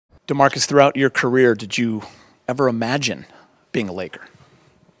DeMarcus, throughout your career, did you ever imagine being a Laker?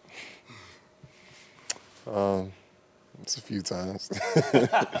 It's a few times.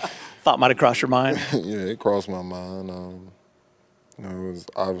 Thought might have crossed your mind? Yeah, it crossed my mind. It was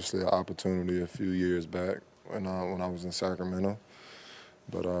obviously an opportunity a few years back when I was in Sacramento.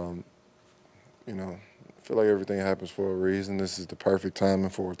 But, I feel like everything happens for a reason. This is the perfect timing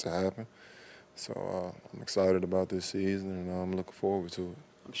for it to happen. So I'm excited about this season, and I'm looking forward to it.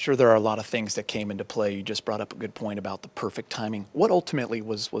 I'm sure there are a lot of things that came into play. You just brought up a good point about the perfect timing. What ultimately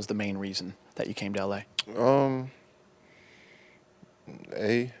was the main reason that you came to L.A.?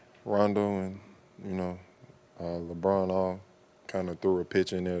 Rondo and, LeBron all kind of threw a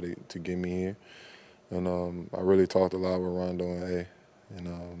pitch in there to get me here. And I really talked a lot with Rondo and A.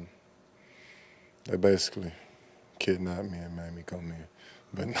 And they basically kidnapped me and made me come here.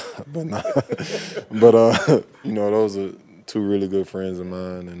 Those are two really good friends of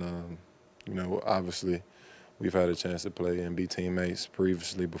mine. And, obviously we've had a chance to play and be teammates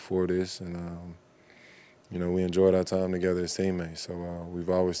previously before this. And, we enjoyed our time together as teammates. So we've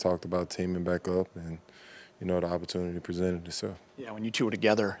always talked about teaming back up, and, the opportunity presented itself. Yeah, when you two were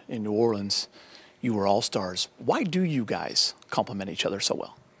together in New Orleans, you were all-stars. Why do you guys complement each other so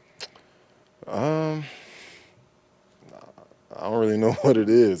well? I don't really know what it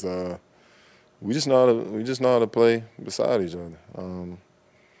is. We just know how to play beside each other.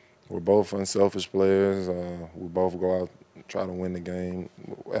 We're both unselfish players. We both go out and try to win the game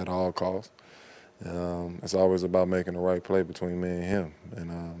at all costs. It's always about making the right play between me and him,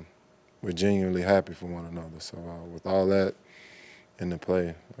 and we're genuinely happy for one another. So with all that in the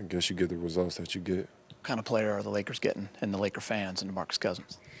play, I guess you get the results that you get. What kind of player are the Lakers getting, and the Laker fans, and DeMarcus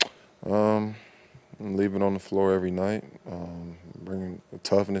Cousins? Leaving on the floor every night, bringing a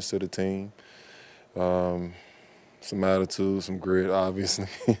toughness to the team, some attitude, some grit, obviously,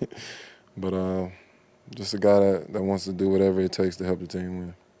 but just a guy that wants to do whatever it takes to help the team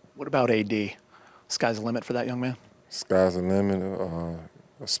win. What about AD? Sky's the limit for that young man? Sky's the limit,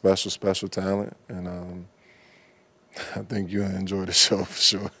 a special talent, and I think you'll enjoy the show for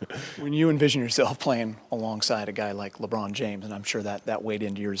sure. When you envision yourself playing alongside a guy like LeBron James, and I'm sure that weighed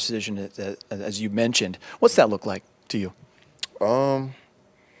into your decision, as you mentioned, what's that look like to you? Learning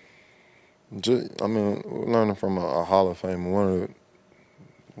from a Hall of Famer,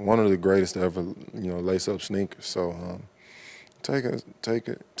 one of the greatest to ever, lace up sneakers. So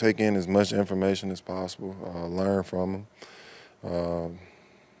take in as much information as possible, learn from him,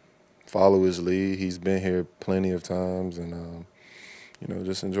 follow his lead. He's been here plenty of times, and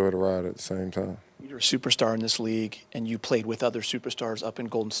just enjoy the ride at the same time. You're a superstar in this league, and you played with other superstars up in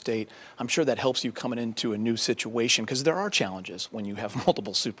Golden State. I'm sure that helps you coming into a new situation, because there are challenges when you have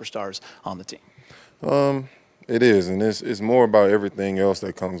multiple superstars on the team. It is, and it's more about everything else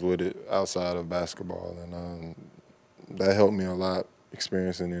that comes with it outside of basketball, and that helped me a lot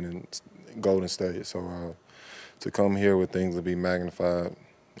experiencing it in Golden State. So to come here with things to be magnified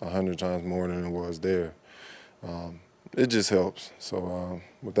 100 times more than it was there, it just helps. So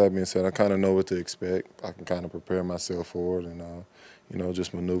with that being said, I kind of know what to expect. I can kind of prepare myself for it and,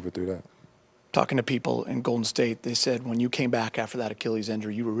 just maneuver through that. Talking to people in Golden State, they said when you came back after that Achilles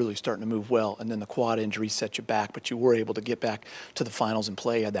injury, you were really starting to move well, and then the quad injury set you back, but you were able to get back to the finals and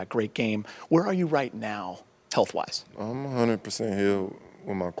play. You had that great game. Where are you right now, health-wise? I'm 100% healed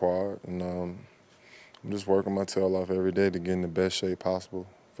with my quad, and I'm just working my tail off every day to get in the best shape possible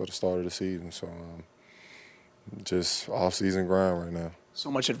for the start of the season. So just off-season grind right now.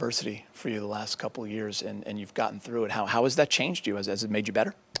 So much adversity for you the last couple of years, and you've gotten through it. How has that changed you? Has it made you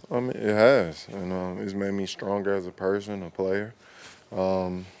better? It has, and it's made me stronger as a person, a player.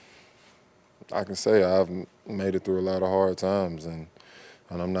 I can say I've made it through a lot of hard times, and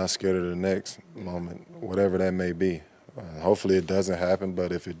I'm not scared of the next moment, whatever that may be. Hopefully it doesn't happen,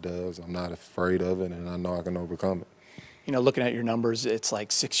 but if it does, I'm not afraid of it, and I know I can overcome it. Looking at your numbers, it's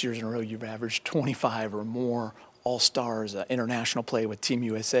like 6 years in a row you've averaged 25 or more All-Stars, international play with Team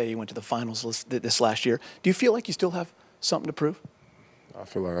USA. You went to the finals this last year. Do you feel like you still have something to prove? I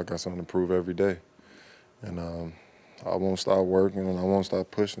feel like I got something to prove every day. And I won't stop working, and I won't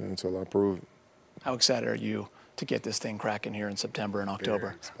stop pushing until I prove it. How excited are you to get this thing cracking here in September and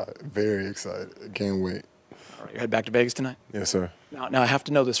October? Very excited. I can't wait. All right, you head back to Vegas tonight? Yes, sir. Now I have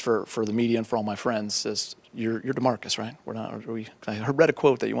to know this for the media and for all my friends. You're DeMarcus, right? I read a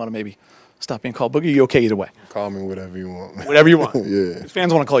quote that you want to maybe stop being called Boogie. Are you okay either way? Call me whatever you want. Whatever you want. Yeah.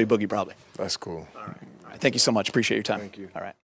 Fans want to call you Boogie, probably. That's cool. All right. Thank you so much. Appreciate your time. Thank you. All right.